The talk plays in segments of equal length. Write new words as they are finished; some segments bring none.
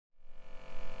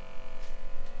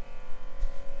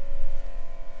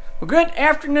Well, good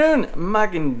afternoon,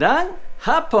 magandang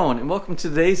hapon, and welcome to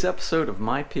today's episode of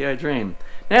My PI Dream.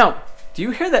 Now, do you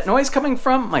hear that noise coming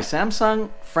from my Samsung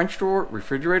French door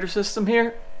refrigerator system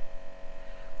here?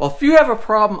 Well, if you have a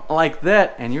problem like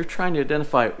that and you're trying to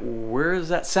identify where is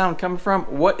that sound coming from,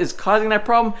 what is causing that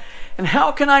problem, and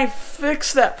how can I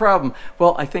fix that problem,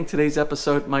 well, I think today's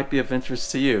episode might be of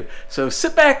interest to you. So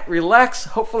sit back, relax,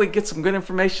 hopefully get some good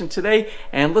information today,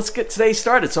 and let's get today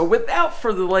started. So without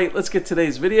further delay, let's get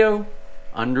today's video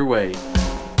underway.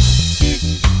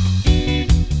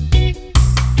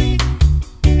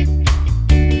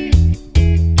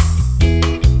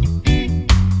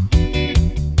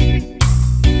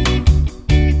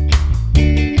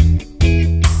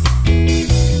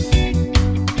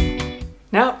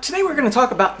 Now, today we're going to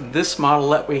talk about this model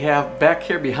that we have back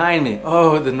here behind me.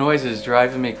 Oh, the noise is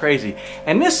driving me crazy.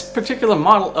 And this particular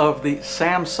model of the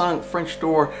Samsung French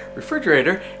door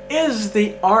refrigerator is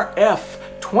the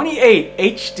RF28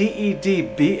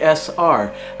 HDED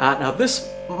BSR. Now,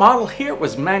 this model here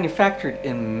was manufactured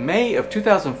in May of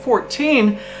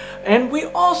 2014. And we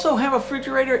also have a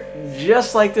refrigerator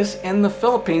just like this in the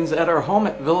Philippines at our home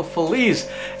at Villa Feliz.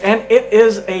 And it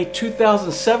is a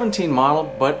 2017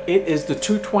 model, but it is the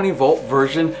 220 volt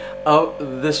version of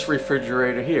this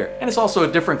refrigerator here. And it's also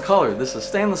a different color. This is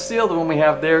stainless steel. The one we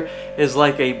have there is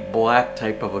like a black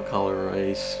type of a color,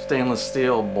 a stainless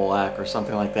steel black or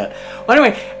something like that. Well,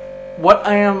 anyway, what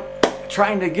I am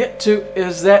trying to get to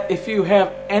is that if you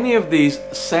have any of these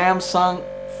Samsung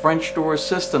French door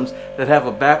systems that have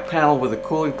a back panel with a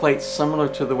cooling plate similar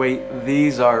to the way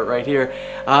these are right here,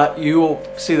 you will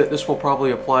see that this will probably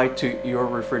apply to your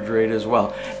refrigerator as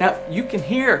well. Now, you can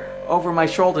hear over my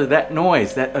shoulder that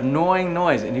noise, that annoying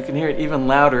noise, and you can hear it even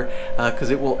louder because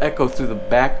it will echo through the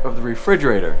back of the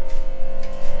refrigerator.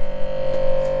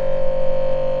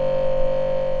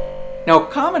 Now,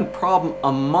 a common problem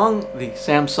among the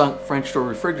Samsung French door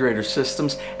refrigerator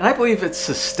systems, and I believe it's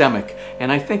systemic,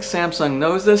 and I think Samsung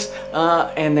knows this,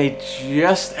 and they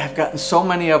just have gotten so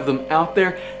many of them out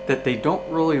there that they don't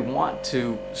really want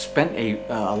to spend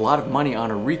a lot of money on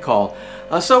a recall.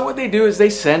 So what they do is they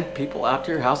send people out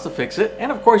to your house to fix it,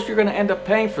 and of course you're going to end up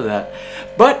paying for that.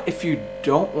 But if you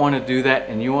don't want to do that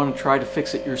and you want to try to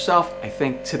fix it yourself, I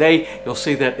think today you'll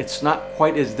see that it's not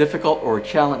quite as difficult or a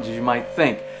challenge as you might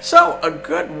think. So a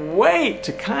good way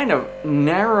to kind of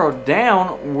narrow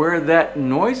down where that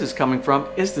noise is coming from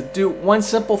is to do one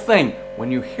simple thing.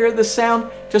 When you hear the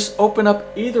sound, just open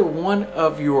up either one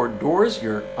of your doors,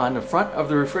 you're on the front of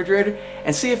the refrigerator,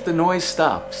 and see if the noise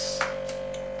stops.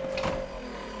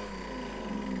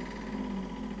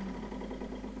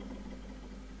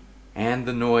 And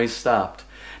the noise stopped.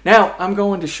 Now, I'm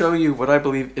going to show you what I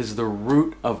believe is the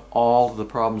root of all the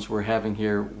problems we're having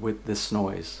here with this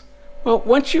noise. Well,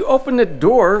 once you open the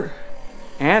door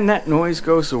and that noise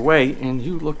goes away and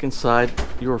you look inside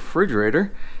your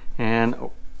refrigerator, and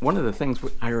one of the things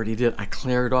I already did, I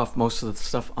cleared off most of the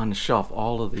stuff on the shelf,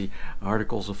 all of the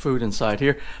articles of food inside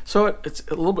here, so it's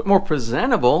a little bit more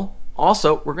presentable.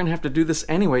 Also, we're going to have to do this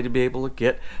anyway to be able to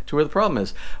get to where the problem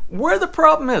is. Where the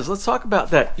problem is, let's talk about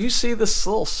that. You see this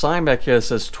little sign back here that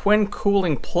says Twin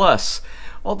Cooling Plus.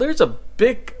 Well, there's a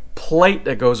big plate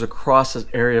that goes across this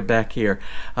area back here.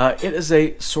 It is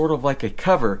a sort of like a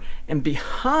cover, and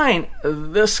behind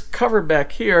this cover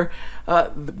back here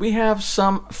we have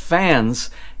some fans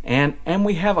and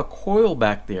we have a coil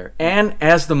back there, and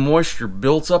as the moisture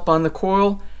builds up on the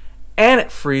coil and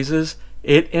it freezes,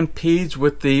 it impedes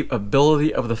with the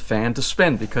ability of the fan to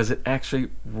spin because it actually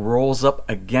rolls up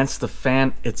against the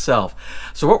fan itself.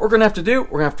 So what we're going to have to do,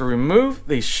 we're going to have to remove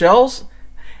these shells,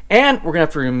 and we're going to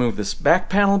have to remove this back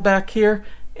panel back here.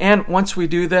 And once we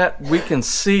do that, we can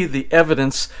see the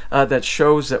evidence that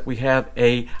shows that we have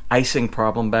a icing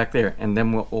problem back there. And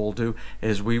then what we'll do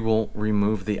is we will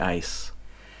remove the ice.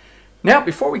 Now,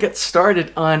 before we get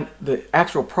started on the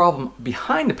actual problem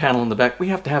behind the panel in the back, we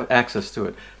have to have access to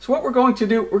it. So what we're going to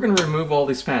do, we're going to remove all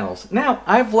these panels. Now,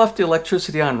 I've left the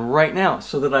electricity on right now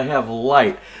so that I have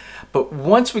light. But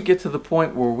once we get to the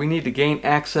point where we need to gain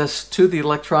access to the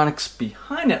electronics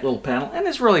behind that little panel, and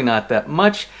it's really not that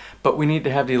much, but we need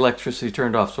to have the electricity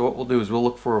turned off. So what we'll do is we'll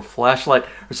look for a flashlight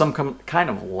or some kind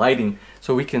of lighting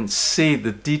so we can see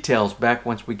the details back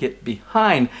once we get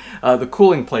behind the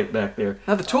cooling plate back there.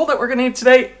 Now, the tool that we're going to need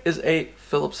today is a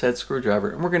Phillips head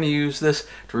screwdriver, and we're going to use this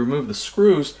to remove the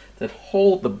screws that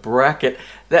hold the bracket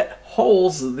that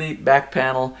holds the back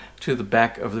panel to the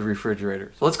back of the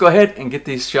refrigerator. So let's go ahead and get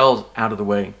these shelves out of the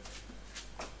way.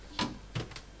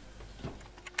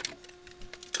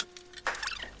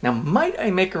 Now, might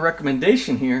I make a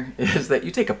recommendation here is that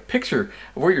you take a picture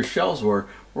of where your shelves were,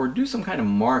 or do some kind of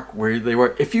mark where they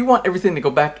were, if you want everything to go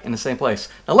back in the same place.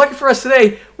 Now, lucky for us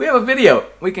today, we have a video.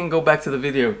 We can go back to the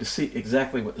video to see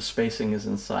exactly what the spacing is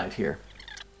inside here.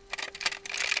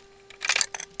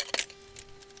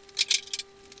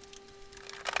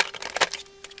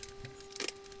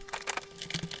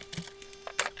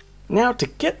 Now, to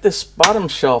get this bottom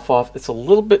shelf off, it's a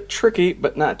little bit tricky,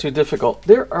 but not too difficult.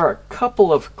 There are a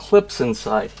couple of clips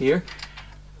inside here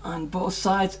on both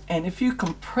sides, and if you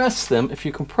compress them,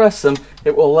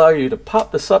 it will allow you to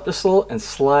pop this up just a little and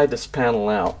slide this panel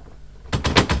out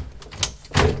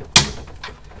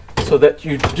so that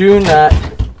you do not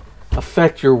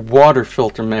affect your water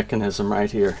filter mechanism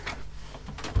right here.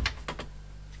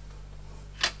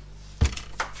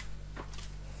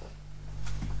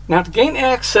 Now, to gain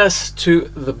access to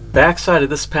the back side of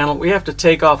this panel, we have to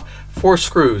take off 4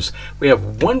 screws. We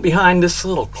have 1 behind this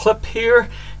little clip here, and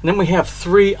then we have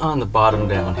 3 on the bottom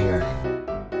down here.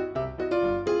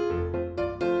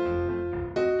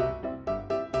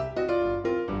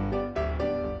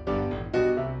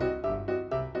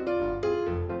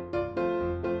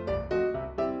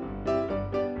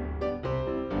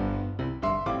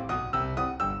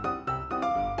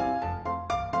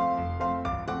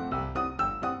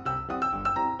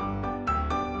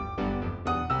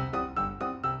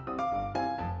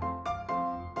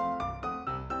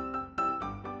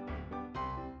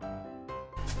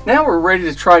 Now we're ready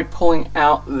to try pulling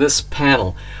out this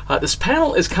panel. This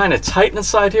panel is kind of tight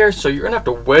inside here, so you're going to have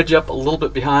to wedge up a little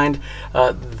bit behind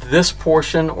this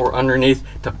portion or underneath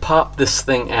to pop this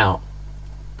thing out.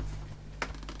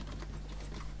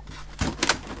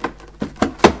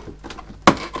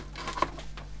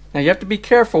 Now you have to be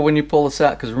careful when you pull this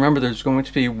out, because remember, there's going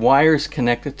to be wires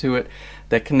connected to it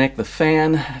that connect the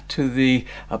fan to the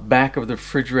back of the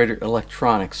refrigerator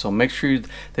electronics. So make sure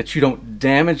that you don't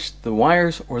damage the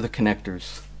wires or the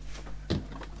connectors.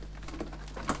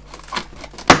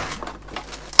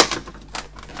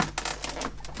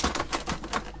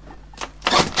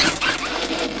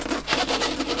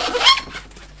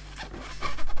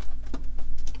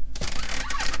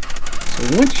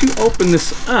 So once you open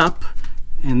this up,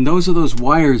 and those are those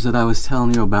wires that I was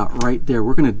telling you about right there.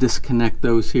 We're going to disconnect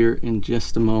those here in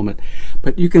just a moment.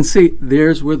 But you can see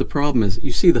there's where the problem is.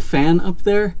 You see the fan up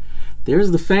there?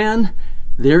 There's the fan.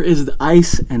 There is the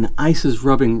ice, and the ice is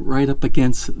rubbing right up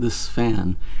against this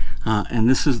fan. And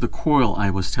this is the coil I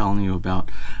was telling you about.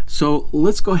 So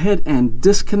let's go ahead and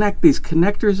disconnect these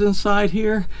connectors inside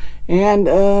here. And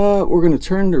we're going to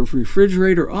turn the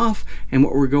refrigerator off. And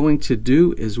what we're going to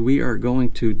do is we are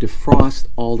going to defrost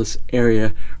all this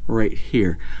area right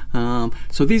here.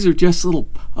 So these are just little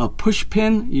push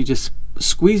pin. You just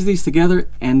squeeze these together,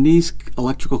 and these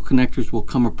electrical connectors will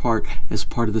come apart as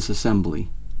part of this assembly.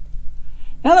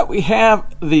 Now that we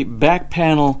have the back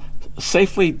panel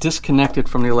safely disconnected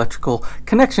from the electrical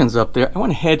connections up there, I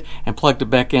went ahead and plugged it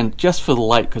back in just for the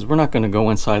light, because we're not going to go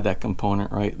inside that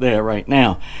component right there right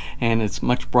now, and it's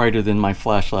much brighter than my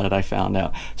flashlight, I found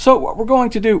out. So what we're going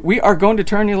to do, we are going to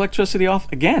turn the electricity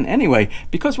off again anyway,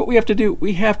 because what we have to do,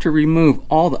 we have to remove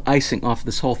all the icing off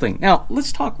this whole thing. Now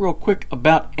let's talk real quick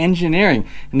about engineering,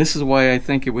 and this is why I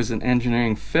think it was an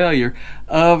engineering failure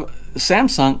of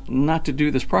Samsung not to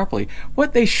do this properly.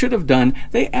 What they should have done,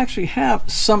 they actually have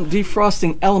some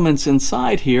defrosting elements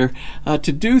inside here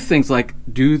to do things like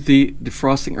do the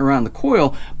defrosting around the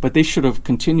coil, but they should have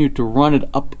continued to run it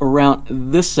up around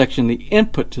this section, the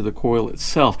input to the coil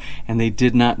itself, and they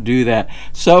did not do that.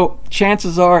 So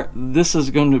chances are this is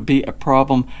going to be a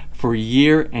problem for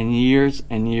years and years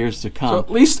and years to come. So at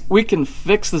least we can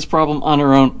fix this problem on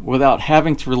our own without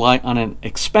having to rely on an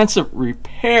expensive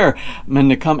repairman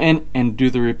to come in and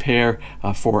do the repair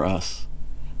for us.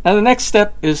 Now the next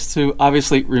step is to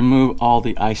obviously remove all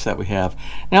the ice that we have.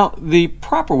 Now the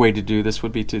proper way to do this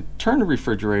would be to turn the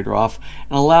refrigerator off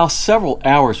and allow several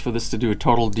hours for this to do a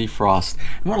total defrost.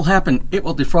 And what will happen, it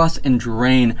will defrost and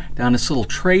drain down this little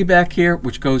tray back here,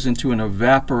 which goes into an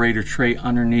evaporator tray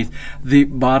underneath the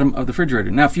bottom of the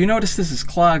refrigerator. Now if you notice this is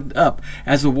clogged up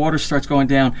as the water starts going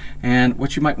down, and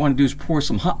what you might want to do is pour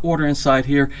some hot water inside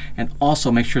here and also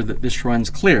make sure that this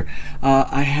runs clear.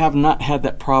 I have not had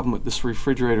that problem with this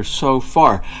refrigerator so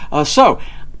far. So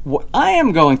what I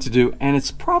am going to do, and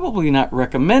it's probably not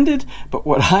recommended, but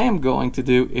what I am going to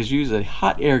do is use a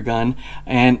hot air gun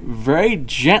and very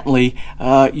gently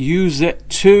use it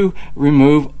to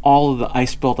remove all of the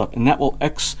ice buildup, and that will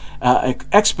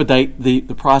expedite the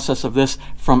process of this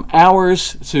from from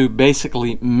hours to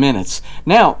basically minutes.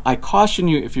 Now, I caution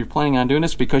you if you're planning on doing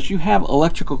this because you have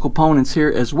electrical components here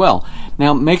as well.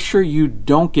 Now, make sure you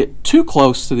don't get too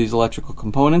close to these electrical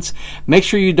components. Make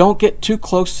sure you don't get too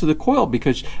close to the coil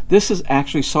because this is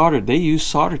actually soldered. They use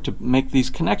solder to make these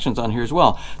connections on here as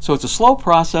well. So it's a slow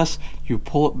process. You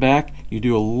pull it back. You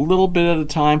do a little bit at a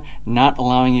time, not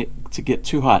allowing it to get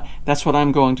too hot. That's what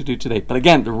I'm going to do today. But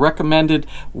again, the recommended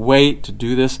way to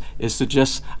do this is to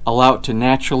just allow it to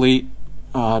naturally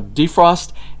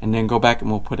defrost and then go back and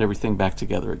we'll put everything back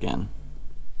together again.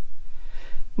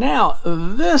 Now,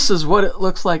 this is what it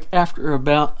looks like after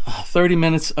about 30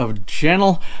 minutes of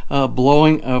gentle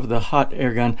blowing of the hot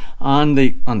air gun on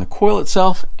the coil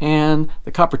itself and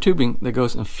the copper tubing that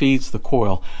goes and feeds the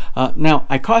coil. Now,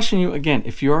 I caution you again,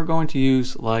 if you are going to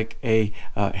use like a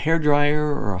hair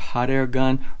dryer or a hot air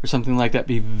gun or something like that,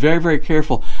 be very, very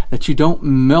careful that you don't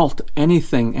melt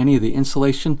anything, any of the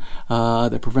insulation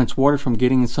that prevents water from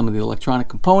getting in some of the electronic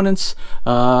components,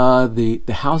 the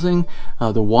housing,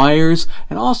 the wires,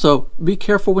 and also be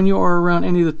careful when you are around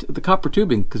any of the copper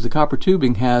tubing because the copper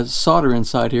tubing has solder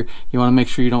inside here. You want to make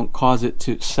sure you don't cause it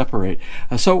to separate.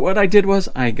 So what I did was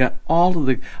I got all of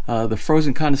the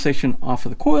frozen condensation off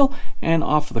of the coil and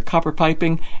off of the copper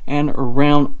piping and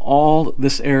around all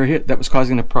this area here that was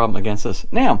causing the problem against us.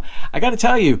 Now, I got to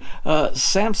tell you,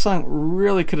 Samsung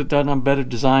really could have done a better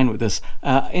design with this.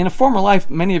 In a former life,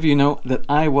 many of you know that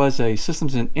I was a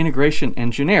systems and integration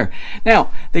engineer.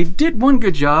 Now, they did one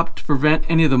good job to prevent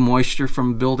any of the moisture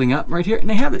from building up right here, and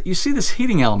they have it. You see this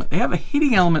heating element. They have a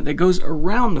heating element that goes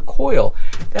around the coil.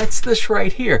 That's this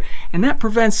right here, and that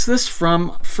prevents this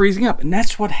from freezing up. And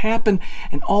that's what happened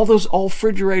in all those old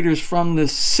refrigerators from the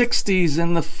 60s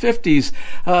and the 50s.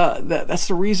 That's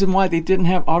the reason why they didn't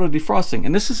have auto defrosting,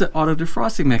 and this is an auto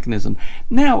defrosting mechanism.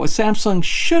 Now, what Samsung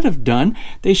should have done,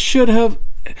 they should have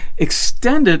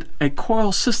extended a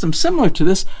coil system similar to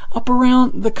this up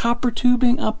around the copper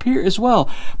tubing up here as well.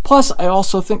 Plus, I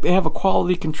also think they have a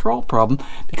quality control problem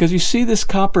because you see this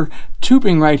copper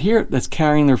tubing right here that's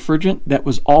carrying the refrigerant that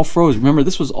was all froze. Remember,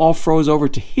 this was all froze over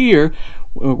to here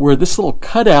where this little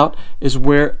cutout is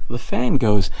where the fan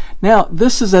goes. Now,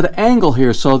 this is at an angle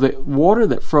here, so the water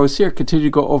that froze here continued to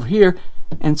go over here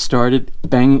and started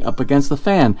banging up against the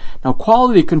fan. Now,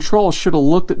 quality control should have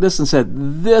looked at this and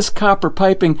said this copper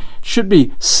piping should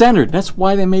be centered. That's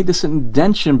why they made this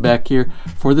indention back here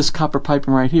for this copper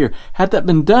piping right here. Had that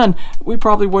been done, we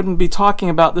probably wouldn't be talking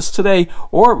about this today,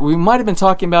 or we might have been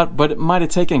talking about it, but it might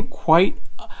have taken quite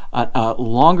a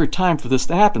longer time for this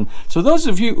to happen. So those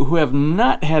of you who have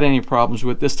not had any problems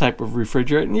with this type of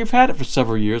refrigerator, and you've had it for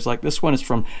several years, like this one is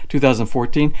from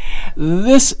 2014,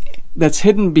 this that's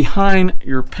hidden behind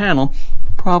your panel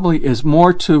probably is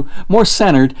more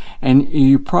centered, and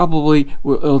you probably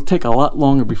it'll take a lot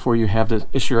longer before you have this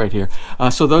issue right here.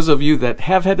 So those of you that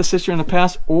have had this issue in the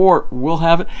past or will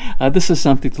have it, this is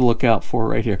something to look out for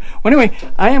right here. Well, anyway,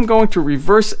 I am going to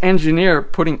reverse engineer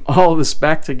putting all of this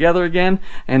back together again,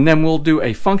 and then we'll do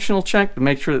a functional check to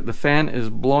make sure that the fan is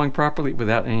blowing properly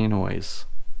without any noise.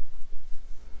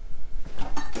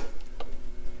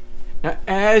 Now,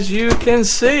 as you can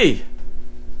see,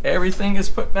 everything is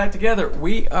put back together.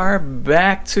 We are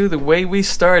back to the way we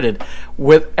started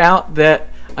without that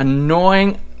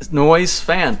annoying noise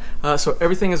fan. So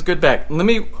everything is good back. Let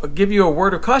me give you a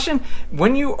word of caution.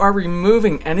 When you are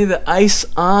removing any of the ice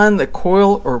on the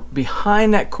coil or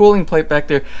behind that cooling plate back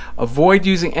there, avoid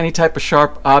using any type of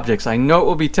sharp objects. I know it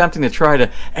will be tempting to try to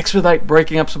expedite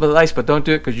breaking up some of the ice, but don't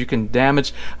do it because you can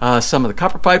damage some of the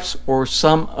copper pipes or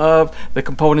some of the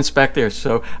components back there.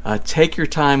 So take your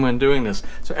time when doing this.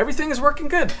 So everything is working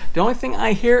good. The only thing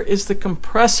I hear is the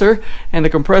compressor, and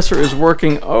the compressor is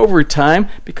working overtime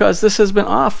because this has been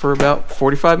off for about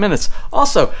 45 minutes.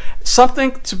 Also,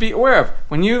 something to be aware of.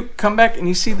 When you come back and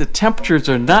you see the temperatures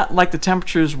are not like the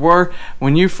temperatures were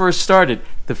when you first started,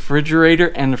 the refrigerator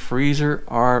and the freezer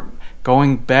are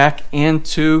going back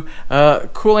into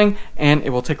cooling, and it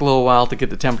will take a little while to get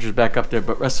the temperatures back up there,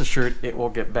 but rest assured it will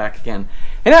get back again.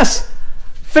 And yes,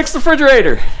 fix the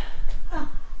refrigerator. Oh,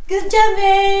 good job,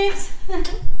 babes.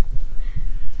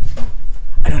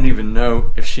 I don't even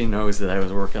know if she knows that I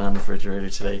was working on the refrigerator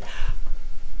today.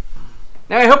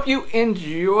 Now, I hope you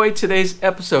enjoyed today's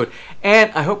episode,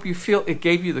 and I hope you feel it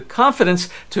gave you the confidence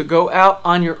to go out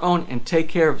on your own and take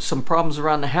care of some problems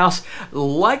around the house,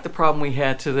 like the problem we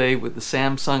had today with the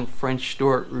Samsung French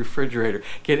door refrigerator,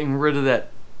 getting rid of that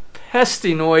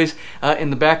testy noise in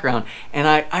the background. And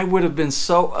I would have been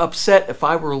so upset if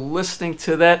I were listening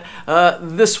to that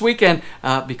this weekend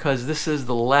because this is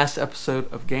the last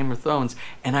episode of Game of Thrones,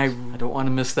 and I don't want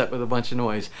to miss that with a bunch of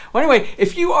noise. Well, anyway,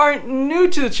 if you are new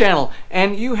to the channel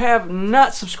and you have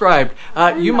not subscribed,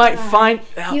 you might find...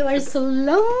 You are so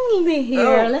lonely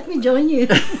here. Oh. Let me join you.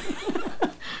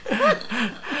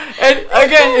 And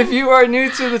again, if you are new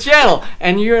to the channel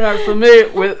and you're not familiar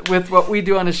with what we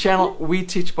do on this channel, we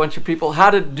teach a bunch of people how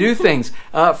to do things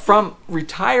from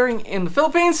retiring in the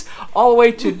Philippines all the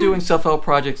way to doing self-help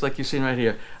projects like you've seen right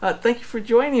here. Thank you for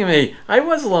joining me. I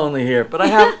was lonely here, but I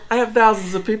have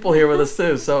thousands of people here with us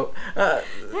too. So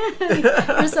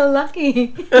You're so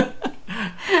lucky.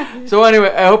 So anyway,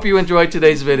 I hope you enjoyed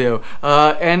today's video.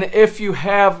 And if you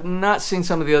have not seen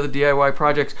some of the other DIY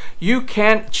projects, you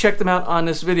can check them out on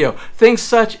this video. Things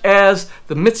such as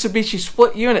the Mitsubishi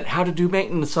split unit, how to do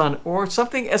maintenance on, or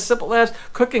something as simple as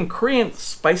cooking Korean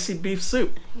spicy beef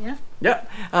soup. Yeah.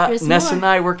 Yep. There's Ness more. and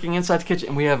I working inside the kitchen,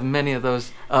 and we have many of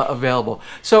those available.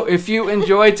 So if you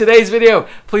enjoyed today's video,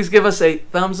 please give us a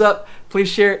thumbs up. Please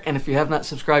share, and if you have not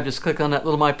subscribed, just click on that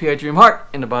little My PI Dream heart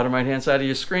in the bottom right-hand side of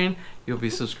your screen. You'll be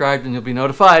subscribed, and you'll be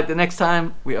notified the next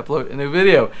time we upload a new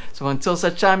video. So until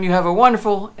such time, you have a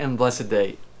wonderful and blessed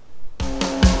day.